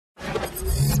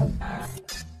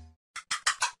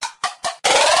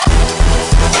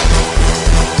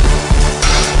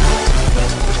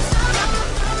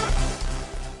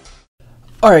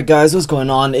Alright guys, what's going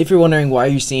on? If you're wondering why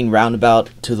you're seeing roundabout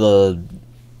to the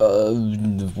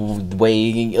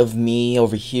way of me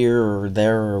over here or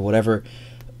there or whatever,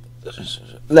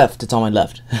 left, it's on my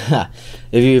left.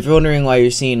 if you're wondering why you're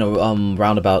seeing a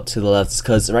roundabout to the left, it's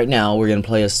because right now we're going to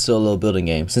play a solo building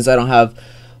game. Since I don't have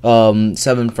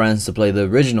 7 friends to play the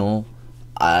original,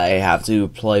 I have to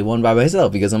play one by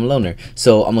myself because I'm a loner.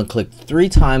 So I'm going to click 3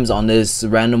 times on this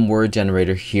random word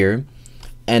generator here,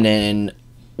 and then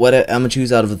I'm gonna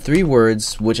choose out of the 3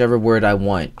 words whichever word I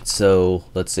want. So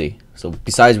let's see. So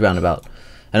besides roundabout,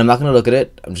 and I'm not gonna look at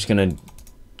it. I'm just gonna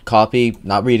copy.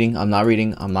 Not reading. I'm not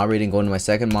reading. Going to my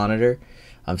second monitor.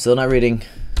 I'm still not reading.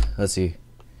 Let's see.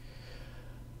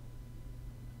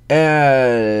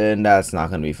 And that's not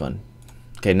gonna be fun.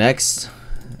 Okay, next.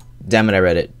 Damn it! I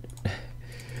read it.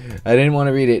 I didn't want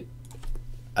to read it.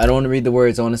 I don't want to read the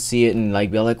words. I want to see it and like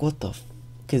be like, what the f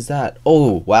is that?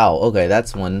 Oh wow. Okay,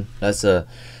 that's one. That's a.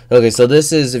 Okay, so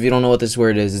this is, if you don't know what this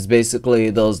word is, it's basically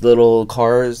those little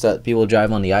cars that people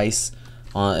drive on the ice,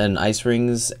 and ice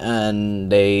rings,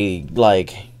 and they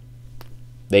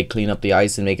clean up the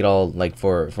ice and make it all like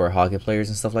for hockey players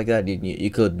and stuff like that.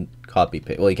 You could copy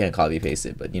paste. Well, you can't copy paste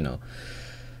it, but you know.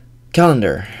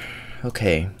 Calendar.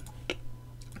 Okay.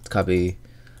 Let's copy.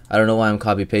 I don't know why I'm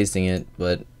copy pasting it,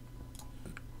 but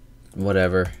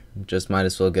whatever. Just might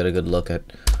as well get a good look at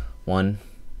one.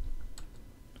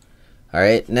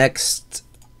 Alright, next.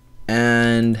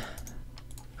 And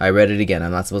I read it again.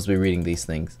 I'm not supposed to be reading these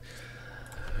things.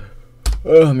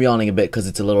 I'm yawning a bit because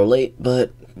it's a little late,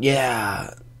 but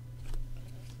yeah.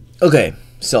 Okay,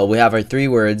 so we have our 3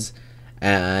 words,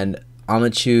 and I'm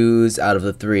going to choose out of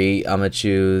the 3, I'm going to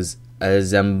choose a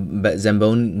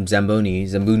zamboni,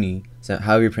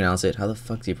 however you pronounce it. How the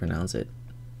fuck do you pronounce it?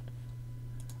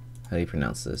 How do you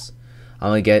pronounce this?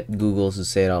 I'm going to get Google to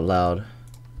say it out loud.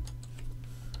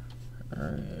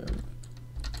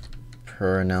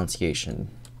 Pronunciation.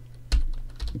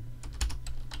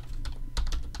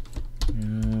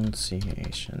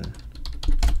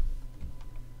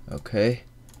 Okay.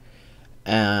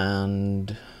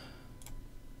 And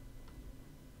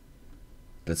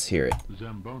let's hear it.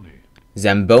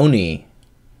 Zamboni.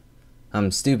 I'm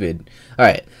stupid. All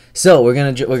right. So we're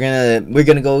gonna go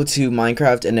to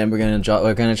Minecraft, and then we're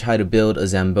gonna try to build a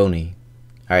zamboni.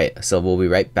 All right. So we'll be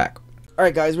right back.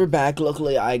 Alright guys, we're back.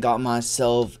 Luckily I got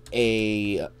myself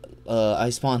a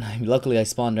luckily I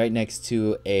spawned right next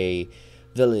to a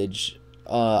village.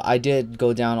 I did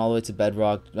go down all the way to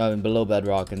bedrock, below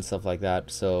bedrock and stuff like that.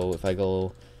 So if I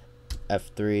go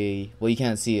F3, well, you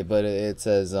can't see it, but it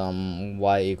says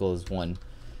y equals 1.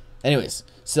 Anyways,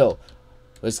 so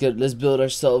let's build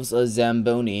ourselves a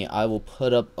zamboni. I will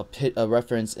put up a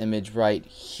reference image right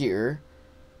here.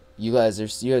 You guys are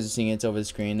seeing it over the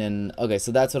screen, and okay,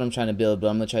 so that's what I'm trying to build, but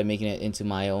I'm gonna try making it into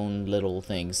my own little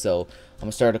thing. So I'm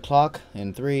gonna start a clock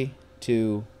in 3,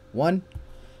 2, 1.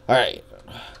 All right,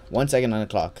 1 second on the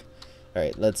clock. All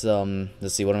right, let's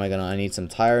see. What am I gonna? I need some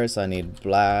tires. I need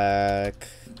black.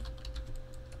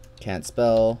 Can't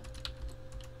spell.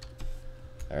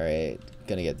 All right,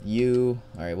 gonna get you.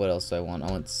 All right, what else do I want?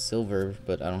 I want silver,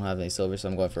 but I don't have any silver, so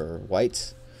I'm going for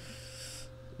white.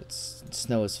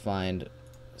 Snow is fine.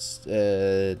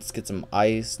 Let's get some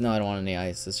ice. No, I don't want any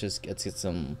ice. Let's get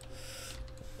some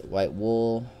white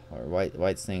wool, or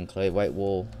white stained clay. White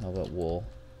wool. How about wool?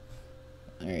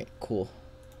 Alright, cool.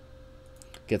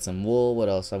 Get some wool. What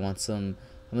else? I want some.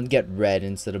 I'm gonna get red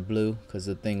instead of blue because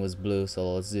the thing was blue,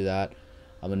 so let's do that.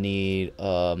 I'm gonna need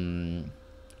a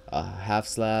half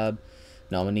slab.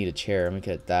 No, I'm gonna need a chair. I'm gonna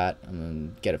get that. I'm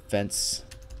gonna get a fence.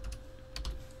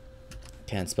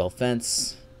 Can't spell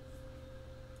fence.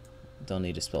 Don't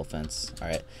need to spell fence. All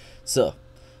right. So,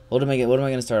 what am I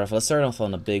gonna start off? Let's start off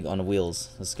on the wheels.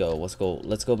 Let's go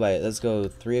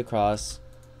 3 across.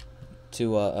 Too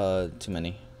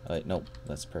many. All right, nope,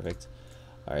 that's perfect.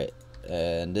 All right,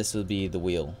 and this will be the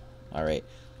wheel. All right,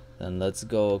 then let's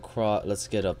go across. Let's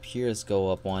get up here. Let's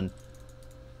go up 1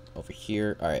 over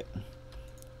here. All right.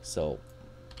 So,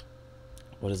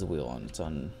 what is the wheel on? It's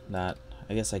on that.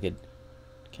 I guess I could.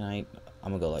 I'm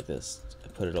gonna go like this.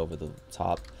 Put it over the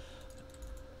top.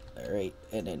 Alright,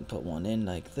 and then put one in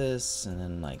like this, and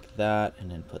then like that,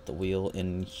 and then put the wheel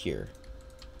in here.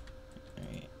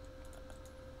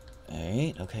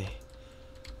 Alright, okay.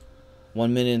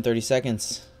 1 minute and 30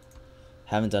 seconds.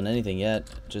 Haven't done anything yet.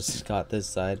 Just got this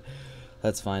side.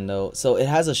 That's fine though. So it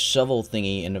has a shovel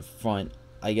thingy in the front,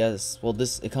 I guess. Well,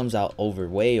 it comes out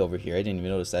way over here. I didn't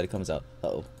even notice that. It comes out,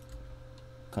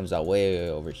 comes out way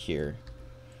over here.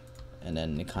 And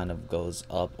then it kind of goes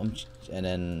up, and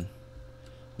then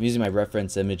I'm using my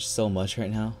reference image so much right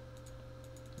now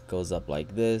goes up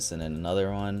like this, and then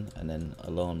another one, and then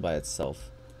alone by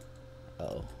itself.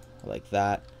 Oh, like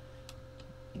that.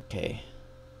 Okay.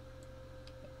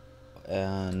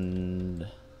 And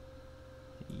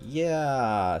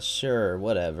yeah, sure,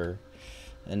 whatever.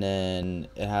 And then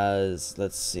it has,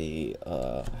 let's see,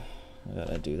 I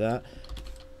gotta do that.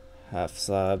 Half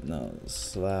slab, no,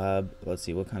 slab. Let's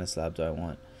see, what kind of slab do I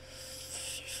want?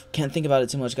 Can't think about it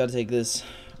too much, gotta take this.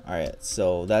 Alright,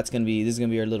 so this is gonna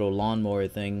be our little lawnmower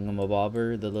thing,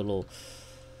 bobber, the little,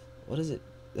 what is it?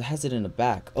 It has it in the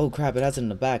back. Oh crap, it has it in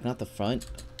the back, not the front.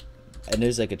 And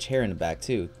there's like a chair in the back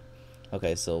too.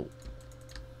 Okay, so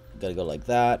gotta go like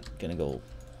that. Gonna go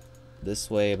this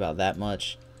way about that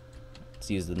much. Let's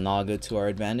use the naga to our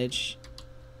advantage.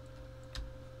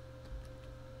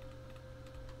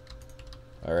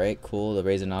 Alright, cool. The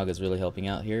razor naga is really helping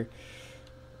out here.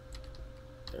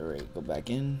 Alright, go back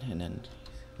in, and then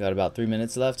got about 3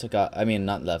 minutes left. I mean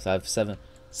not left. I have seven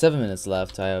minutes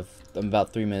left. I'm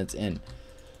about 3 minutes in.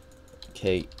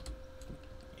 Okay,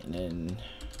 and then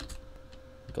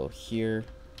go here.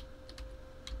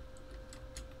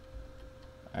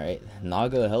 Alright,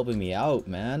 naga helping me out,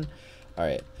 man.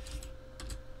 Alright,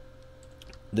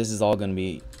 this is all gonna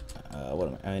be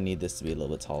I need this to be a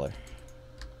little bit taller.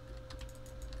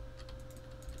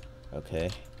 Okay,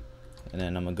 and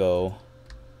then I'm gonna go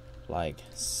like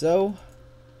so.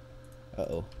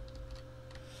 Uh-oh.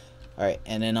 Alright,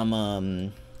 and then I'm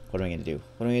what am I gonna do?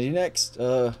 What am I gonna do next?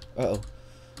 Uh-oh.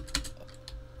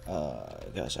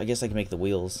 Gosh, I guess I can make the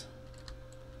wheels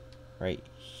right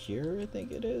here, I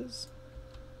think it is.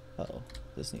 Uh-oh,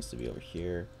 this needs to be over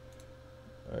here.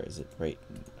 Or is it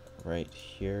right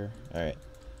here? Alright.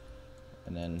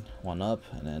 And then one up,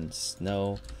 and then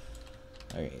snow.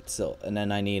 Alright, so, and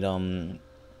then I need, I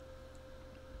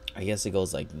guess it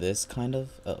goes like this, kind of.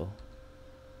 Uh-oh.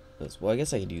 Well, I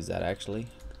guess I could use that, actually.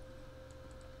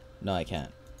 No, I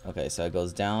can't. Okay, so it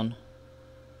goes down,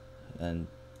 and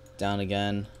down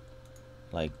again.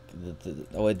 Like,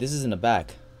 oh wait, this is in the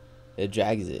back. It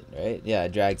drags it, right? Yeah,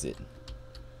 it drags it.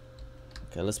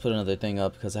 Okay, let's put another thing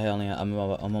up, because I'm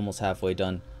almost halfway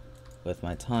done with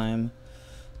my time.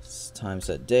 It's time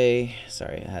set day.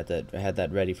 Sorry, I had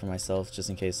that ready for myself just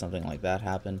in case something like that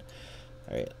happened.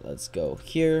 Alright, let's go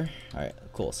here. Alright,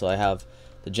 cool. So I have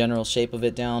the general shape of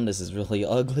it down. This is really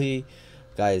ugly.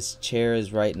 Guy's chair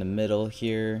is right in the middle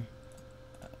here.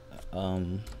 What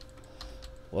am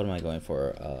I going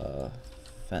for?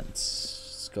 Fence.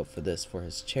 Let's go for this for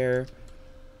his chair.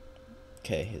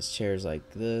 Okay, his chair's like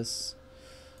this.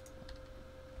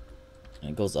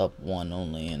 And it goes up one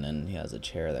only, and then he has a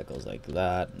chair that goes like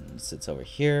that and sits over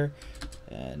here.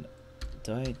 And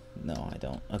do I? No, I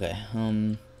don't. Okay.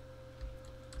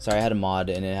 Sorry, I had a mod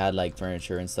and it had like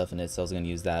furniture and stuff in it, so I was gonna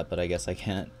use that, but I guess I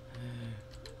can't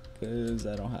because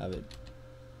I don't have it.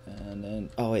 And then,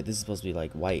 oh wait, this is supposed to be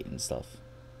like white and stuff.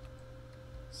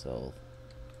 So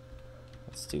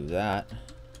let's do that.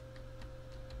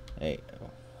 Hey,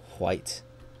 white.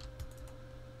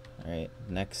 All right,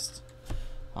 next.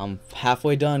 I'm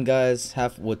halfway done, guys.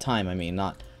 With time, I mean,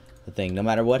 not the thing. No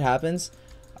matter what happens,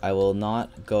 I will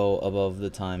not go above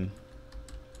the time.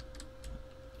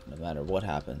 No matter what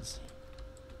happens.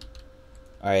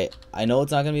 Alright, I know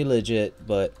it's not gonna be legit,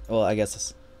 but, well, I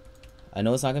guess I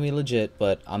know it's not gonna be legit,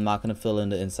 but I'm not gonna fill in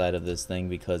the inside of this thing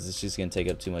because it's just gonna take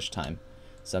up too much time.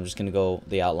 So I'm just gonna go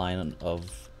the outline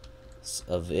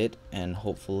of it, and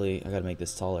hopefully I gotta make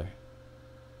this taller.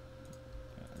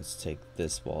 Let's take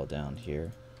this wall down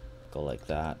here, go like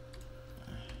that.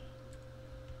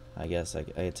 I guess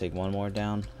I take one more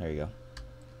down. There you go.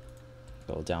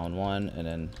 Go down one, and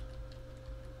then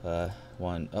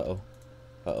one.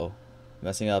 Uh-oh,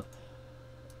 messing up.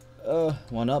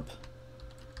 One up,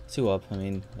 two up, I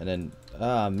mean, and then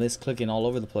misclicking all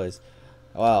over the place.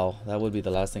 Wow, that would be the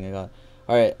last thing I got.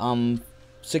 All right,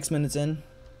 6 minutes in,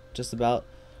 just about.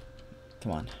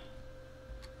 Come on.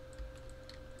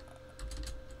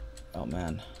 Oh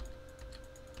man.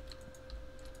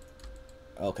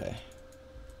 Okay.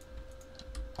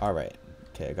 All right.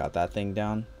 Okay, I got that thing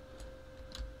down.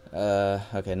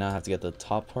 Okay, now I have to get the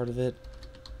top part of it.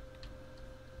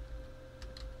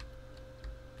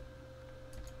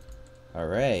 All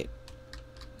right.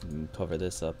 Cover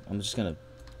this up. I'm just gonna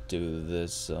do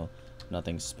this so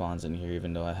nothing spawns in here,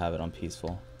 even though I have it on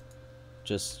peaceful.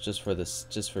 Just for this,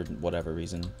 just for whatever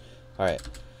reason. All right.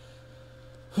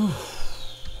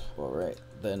 All right,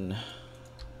 then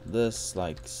this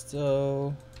like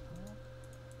so.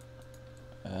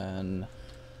 And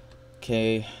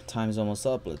okay, time's almost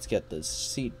up. Let's get this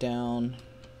seat down.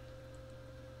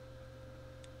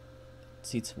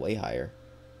 Seat's way higher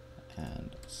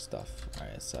and stuff. All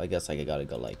right, so I guess I gotta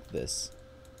go like this.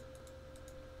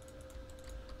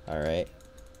 Alright.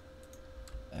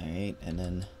 Alright, and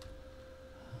then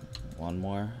one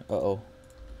more. Uh-oh.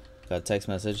 Got a text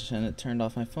message and it turned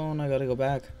off my phone. I gotta go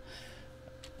back.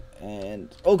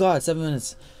 And oh god, 7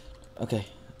 minutes. Okay.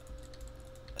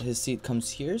 His seat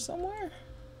comes here somewhere?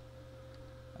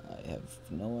 I have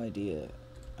no idea.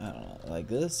 I don't know. Like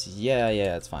this? Yeah,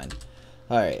 it's fine.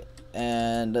 Alright.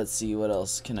 And let's see, what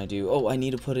else can I do? Oh, I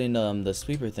need to put in the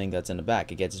sweeper thing that's in the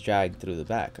back. It gets dragged through the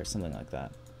back or something like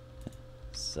that.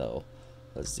 So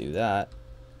let's do that.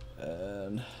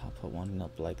 And I'll put one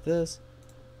up like this,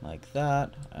 like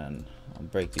that, and I'll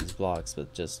break these blocks,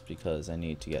 but just because I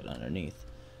need to get underneath.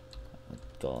 I'll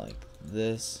go like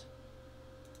this.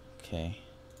 Okay.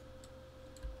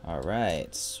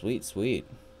 Alright, sweet.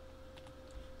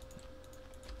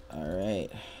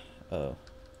 Alright. Oh.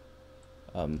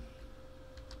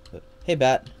 Hey,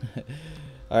 bat.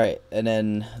 Alright, and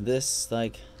then this,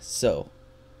 like so.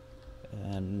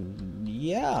 And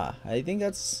yeah, I think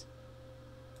that's...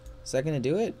 Is that gonna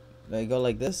do it? Did I go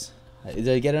like this? Did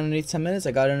I get underneath 10 minutes?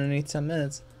 I got underneath 10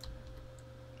 minutes.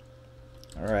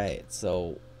 Alright,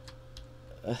 so...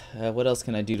 what else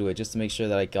can I do to it just to make sure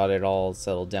that I got it all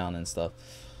settled down and stuff?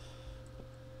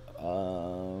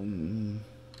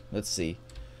 Let's see.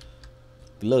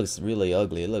 It looks really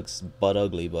ugly. It looks butt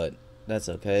ugly, but that's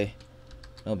okay.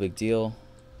 No big deal.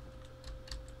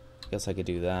 Guess I could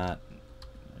do that.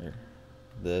 Or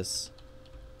this.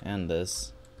 And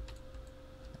this.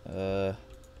 My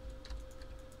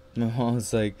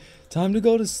mom's like, time to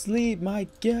go to sleep, my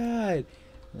god.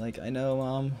 Like, I know,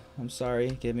 Mom. I'm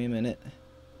sorry. Give me a minute.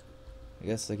 I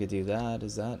guess I could do that.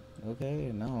 Is that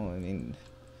okay? No, I mean...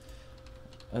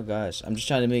 Oh gosh, I'm just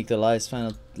trying to make the last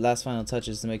final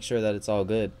touches to make sure that it's all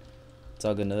good. It's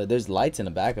all good. There's lights in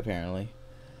the back apparently.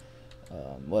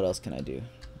 What else can I do?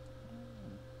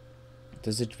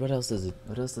 What else does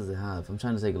it have? I'm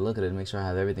trying to take a look at it and make sure I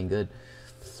have everything good.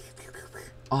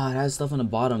 Oh, it has stuff on the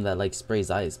bottom that like sprays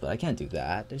ice, but I can't do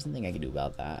that. There's nothing I can do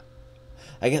about that.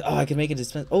 I can make a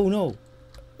dispense. Oh no.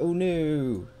 Oh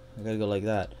no. I gotta go like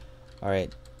that.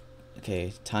 Alright.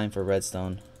 Okay, time for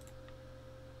redstone.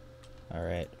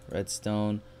 Alright,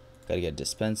 redstone. Gotta get a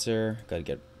dispenser. Gotta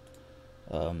get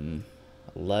a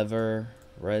lever.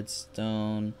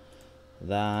 Redstone.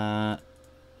 That.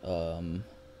 And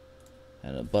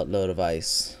a buttload of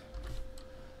ice.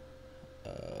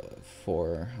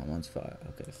 4. How much? 5?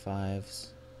 Okay, 5,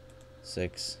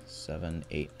 6, 7,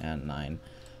 8, and 9.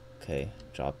 Okay,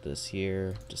 drop this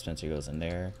here. Dispenser goes in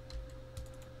there.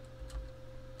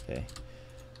 Okay.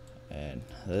 And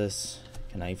this.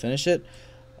 Can I finish it?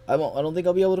 I don't think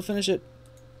I'll be able to finish it.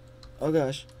 Oh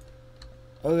gosh.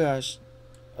 Oh gosh.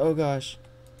 Oh gosh.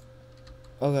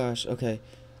 Oh gosh. Okay.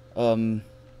 I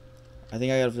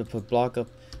think I gotta put block up.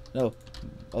 No.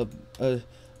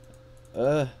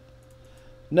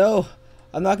 No.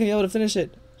 I'm not gonna be able to finish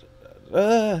it.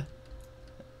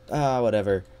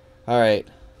 Whatever. Alright.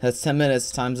 That's 10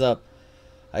 minutes. Time's up.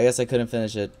 I guess I couldn't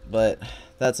finish it, but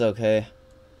that's okay.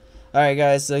 Alright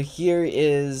guys, so here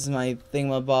is my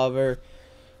thingamabobber.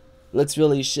 Looks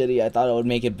really shitty. I thought it would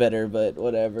make it better, but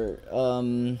whatever.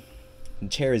 The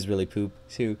chair is really poop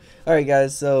too. Alright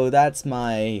guys, so that's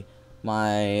my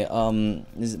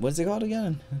what's it called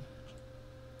again?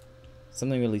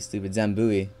 Something really stupid.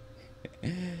 Zambui.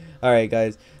 Alright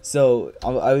guys, so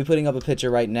I'll be putting up a picture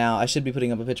right now. I should be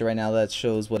putting up a picture right now that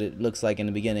shows what it looks like in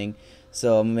the beginning.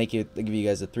 So I'm gonna give you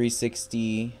guys a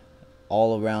 360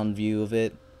 all around view of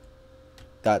it.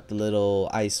 Got the little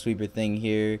ice sweeper thing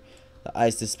here. The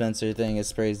ice dispenser thing, it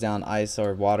sprays down ice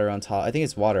or water on top. I think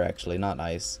it's water actually, not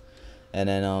ice. And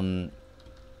then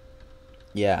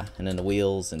yeah, and then the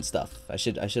wheels and stuff. I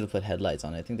should have put headlights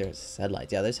on it. I think there's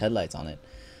headlights. Yeah, there's headlights on it.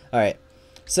 Alright.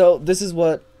 So this is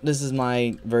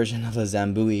my version of a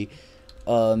Zambui.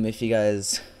 If you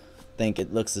guys think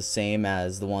it looks the same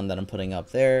as the one that I'm putting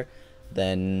up there,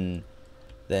 then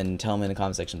tell me in the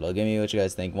comment section below. Give me what you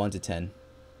guys think, 1 to 10.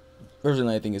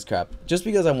 Personally, I think it's crap. Just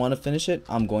because I want to finish it,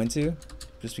 I'm going to.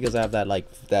 Just because I have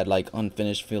that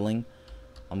unfinished feeling,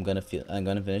 I'm gonna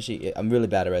finish it. I'm really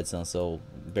bad at redstone, so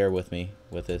bear with me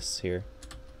with this here.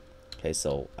 Okay,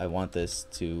 so I want this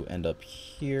to end up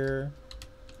here,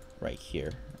 right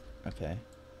here. Okay.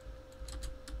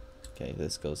 Okay,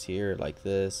 this goes here like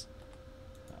this.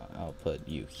 I'll put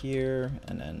you here,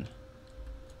 and then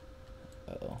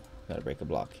gotta break a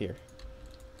block here.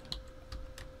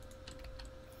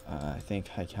 I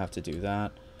think I have to do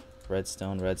that.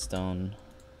 Redstone, redstone,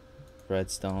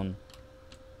 redstone.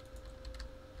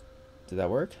 Did that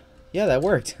work? Yeah, that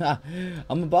worked.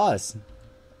 I'm a boss.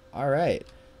 Alright.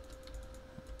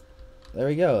 There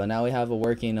we go. And now we have a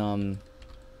working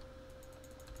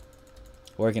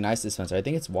working ice dispenser. I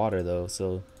think it's water though,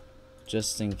 so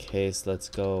just in case, let's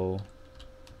go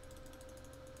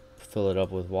fill it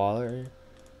up with water.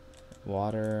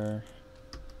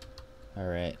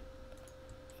 Alright,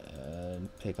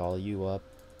 pick all you up,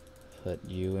 put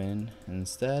you in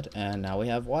instead, and now we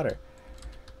have water.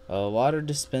 Water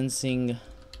dispensing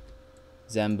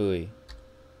zambui.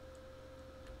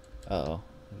 Uh-oh,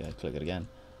 I gotta click it again.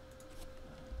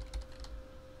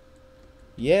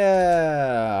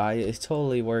 Yeah, it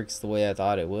totally works the way I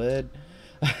thought it would.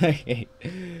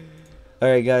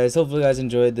 Alright guys, hopefully you guys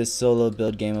enjoyed this solo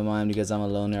build game of mine because I'm a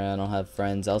loner and I don't have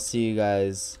friends. I'll see you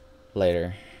guys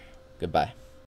later. Goodbye.